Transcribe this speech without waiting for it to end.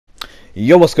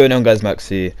Yo, what's going on guys, Max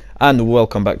here, and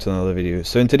welcome back to another video.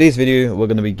 So in today's video, we're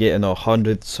going to be getting our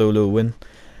 100th solo win.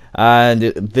 And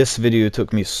this video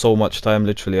took me so much time,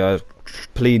 literally. I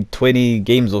played 20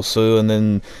 games or so, and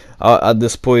then at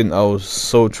this point I was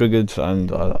so triggered,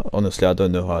 and honestly I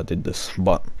don't know how I did this,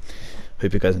 but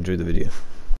hope you guys enjoyed the video.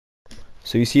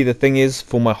 So you see, the thing is,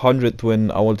 for my 100th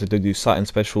win I wanted to do something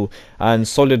special, and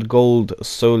solid gold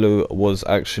solo was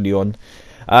actually on.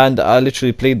 And I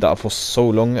literally played that for so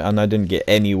long and I didn't get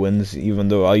any wins, even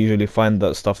though I usually find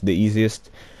that stuff the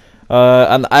easiest.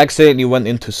 And I accidentally went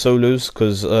into solos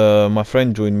because my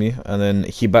friend joined me and then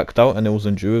he backed out and it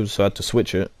wasn't duos, so I had to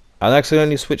switch it. And I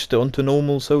accidentally switched it onto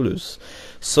normal solos.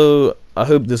 So I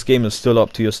hope this game is still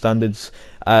up to your standards,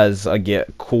 as I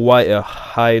get quite a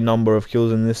high number of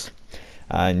kills in this.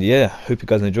 And yeah, hope you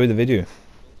guys enjoy the video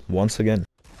once again.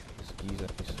 Come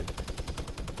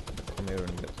here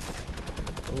and get...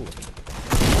 Oh.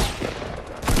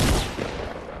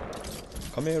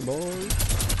 Come here, boy.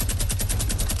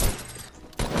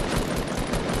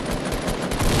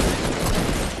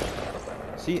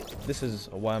 See, this is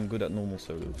why I'm good at normal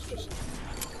solos. Just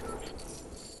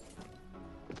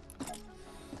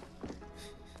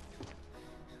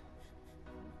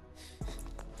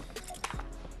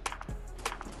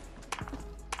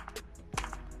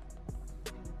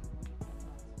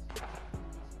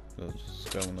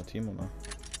go on the team or not?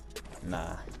 Nah,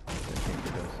 I don't think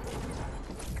it does.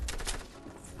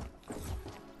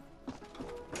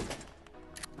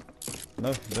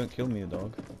 No, don't kill me,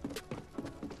 dog.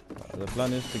 The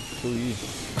plan is to kill you.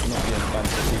 I'm not being banned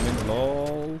for teaming.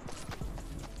 LOL.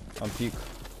 I'm peak.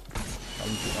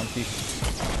 I'm peak.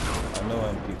 I know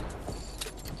I'm peak.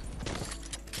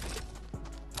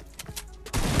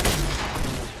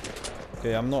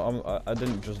 Okay, I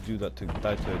didn't just do that to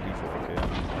die to a default. Okay,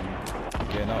 I'm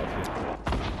getting out of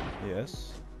here.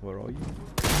 Yes, where are you?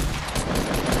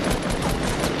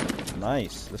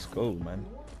 Nice, let's go, man.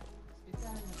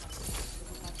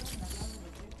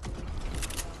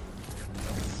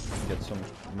 Get some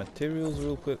materials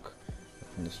real quick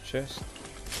in this chest,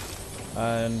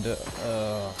 and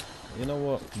you know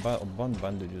what? Bond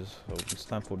bandages. Oh, it's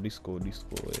time for disco.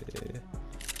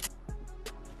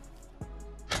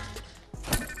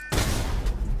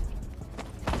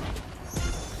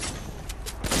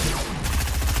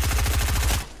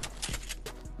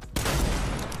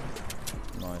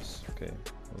 Nice. Okay,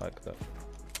 I like that.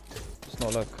 It's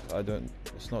not like I don't.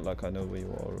 It's not like I know where you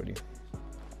are already.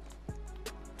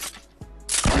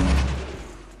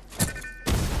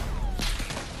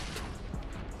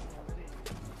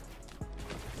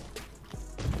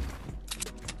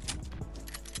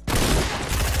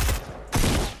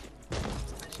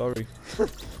 Sorry.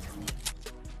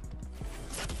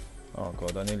 Oh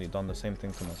god, I nearly done the same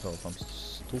thing to myself. I'm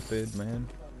stupid, man.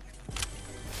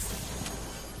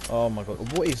 Oh my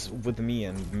god, what is with me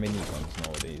and miniguns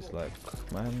nowadays? Like,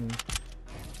 man,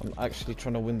 I'm actually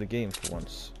trying to win the game for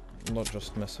once, not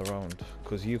just mess around,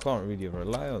 because you can't really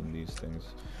rely on these things.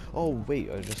 Oh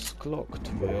wait, I just clocked.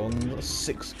 We're on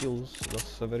 6 kills.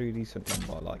 That's a very decent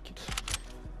number. I like it.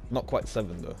 Not quite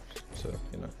 7 though, so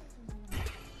you know.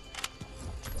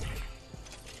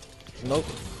 Nope.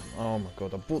 Oh my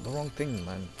god, I bought the wrong thing,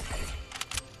 man.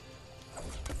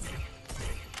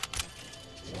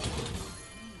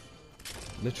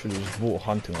 Literally just bought a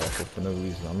hunting rifle for no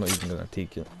reason. I'm not even gonna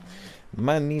take it.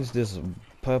 Man needs this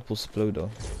purple sploder.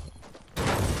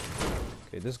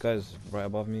 Okay, this guy's right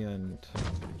above me and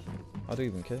I don't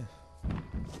even care.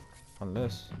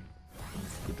 Unless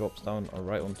he drops down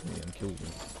right onto me and kills me,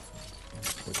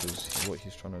 which is what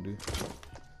he's trying to do.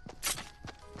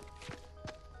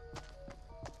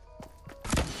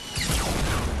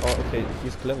 Oh, okay,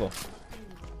 he's clever.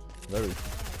 Very.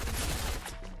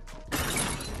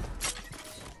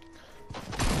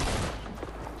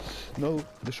 No,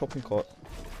 the shopping cart.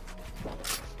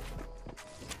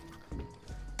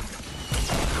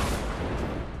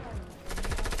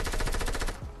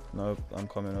 No, I'm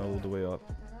coming all the way up.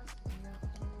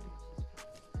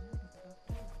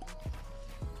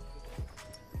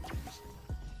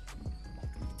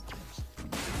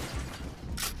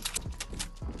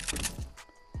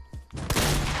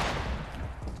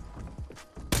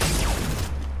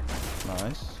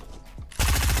 Nice.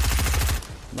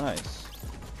 Nice.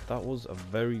 That was a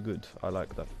very good. I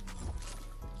like that.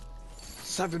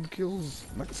 7 kills.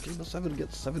 Max Gamer 7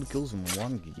 gets 7 kills in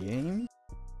one game.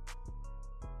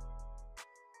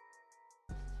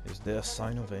 Is there a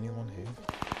sign of anyone here?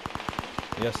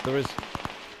 Yes, there is.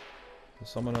 There's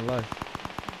someone alive.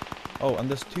 Oh, and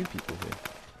there's 2 people here.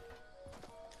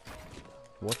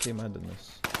 What a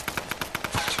madness.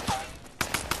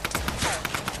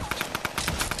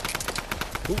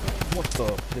 Ooh, what the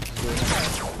flip is going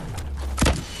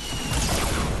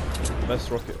on?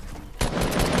 Best rocket.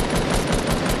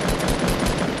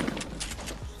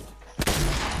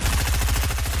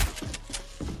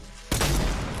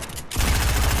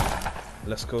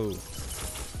 Let's go.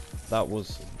 That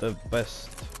was the best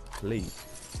play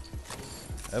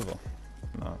ever.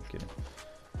 No, I'm kidding.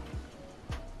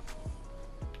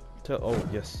 Oh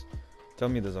yes. Tell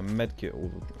me there's a medkit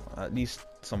or at least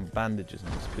some bandages in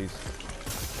this, please.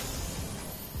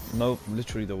 Nope,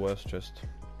 literally the worst chest.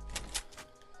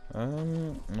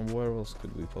 Where else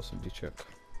could we possibly check?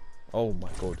 Oh my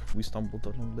god, we stumbled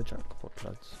along the jackpot,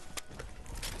 lads.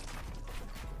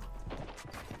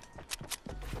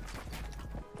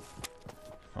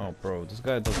 Oh bro, this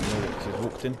guy doesn't know what he's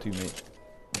walked into, mate.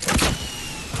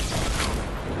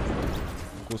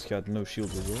 Of course he had no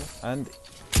shield as well, and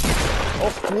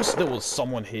of course there was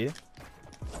someone here.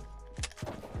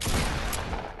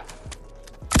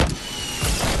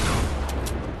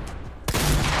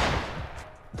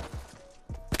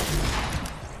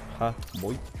 Ha,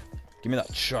 boy. Give me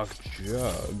that jug.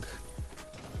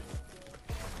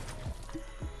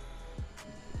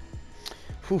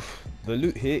 Whew. The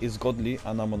loot here is godly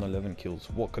and I'm on 11 kills.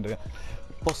 What could I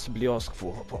possibly ask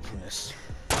for apart from this?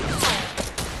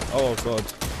 Oh god.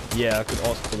 Yeah, I could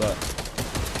ask for that.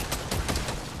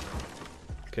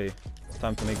 Okay,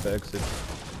 time to make the exit.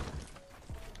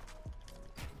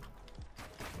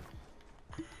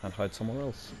 And hide somewhere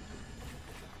else.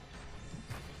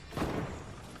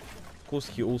 Of course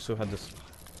he also had this...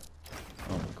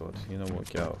 Oh my god, you know what,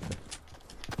 get out of here.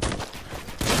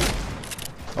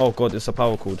 Oh god, it's a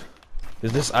power cord.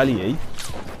 Is this Ali, eh?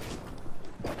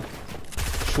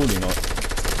 Surely not.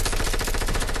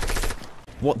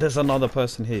 What? There's another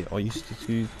person here. Are you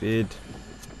stupid?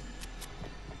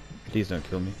 Please don't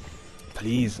kill me.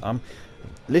 Please,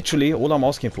 literally all I'm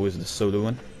asking for is this solo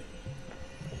one.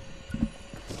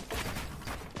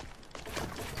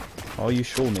 Are you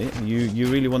sure, mate? You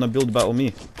really want to build battle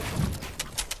me?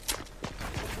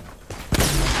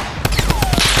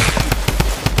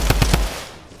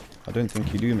 I don't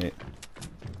think you do, mate.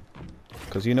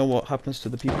 Because you know what happens to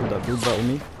the people that build battle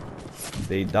me?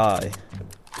 They die.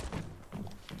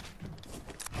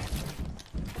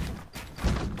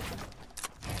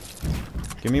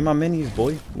 Give me my minis,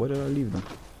 boy. Where did I leave them?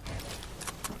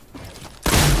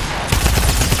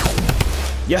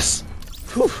 Yes!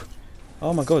 Whew!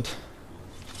 Oh my god.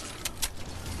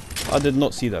 I did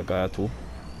not see that guy at all.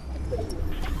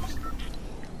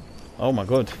 Oh my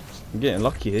god. I'm getting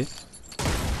lucky here.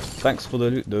 Thanks for the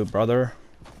loot though, brother.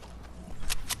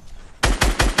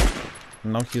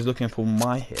 Now he's looking for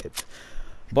my head.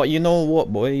 But you know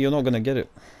what, boy? You're not gonna get it.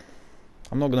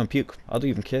 I'm not gonna puke. I don't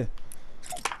even care.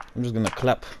 I'm just gonna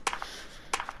clap.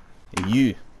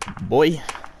 You, boy.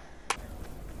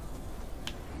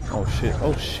 Oh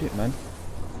shit, man.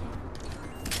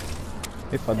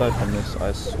 If I die from this,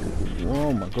 I swear.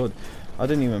 Oh my god. I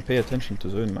didn't even pay attention to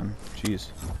zone, man. Jeez.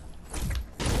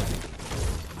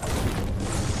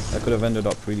 That could have ended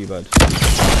up really bad.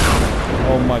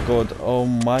 Oh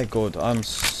my god, I'm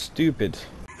stupid.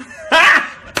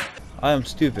 I am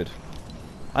stupid.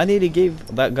 I nearly gave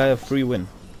that guy a free win.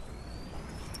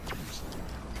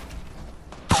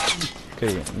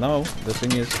 Okay, now the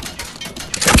thing is,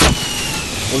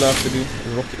 all I have to do is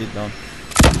rocket it down.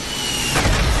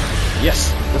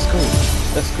 Yes, let's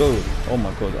go. Oh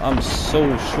my god, I'm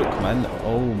so shook, man.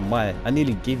 Oh my, I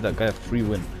nearly gave that guy a free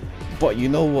win. But you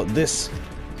know what this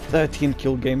 13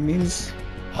 kill game means?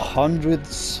 100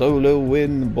 solo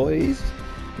win, boys.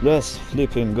 Let's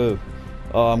flipping go.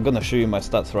 I'm gonna show you my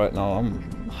stats right now. I'm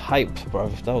hyped, bro.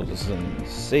 That was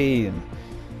insane.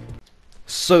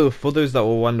 So for those that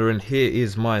were wondering, here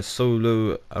is my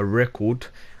solo record.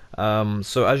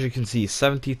 So as you can see,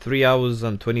 73 hours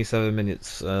and 27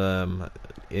 minutes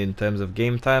in terms of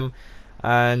game time,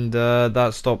 and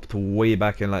that stopped way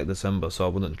back in like December, so I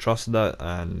wouldn't trust that,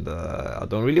 and I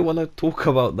don't really want to talk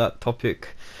about that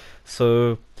topic.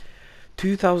 So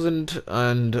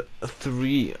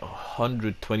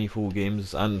 2,324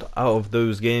 games, and out of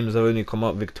those games I've only come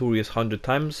out victorious 100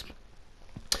 times.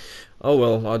 Oh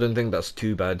well, I don't think that's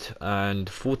too bad. And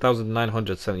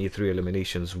 4,973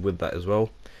 eliminations with that as well.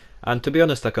 And to be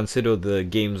honest, I consider the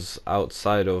games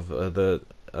outside of the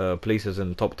places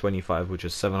in top 25, which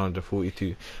is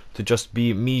 742, to just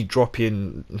be me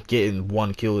dropping, getting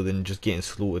one kill, and then just getting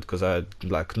slaughtered because I had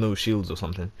like no shields or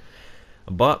something.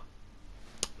 But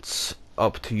it's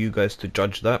up to you guys to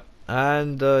judge that.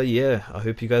 And yeah, I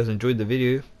hope you guys enjoyed the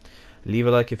video. Leave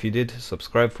a like if you did,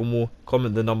 subscribe for more,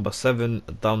 comment the number 7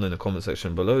 down in the comment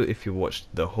section below if you watched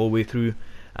the whole way through,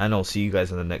 and I'll see you guys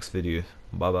in the next video.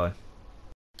 Bye bye.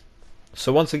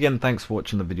 So once again, thanks for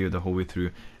watching the video the whole way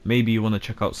through. Maybe you want to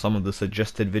check out some of the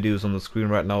suggested videos on the screen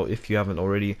right now if you haven't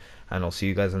already, and I'll see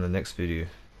you guys in the next video.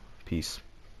 Peace.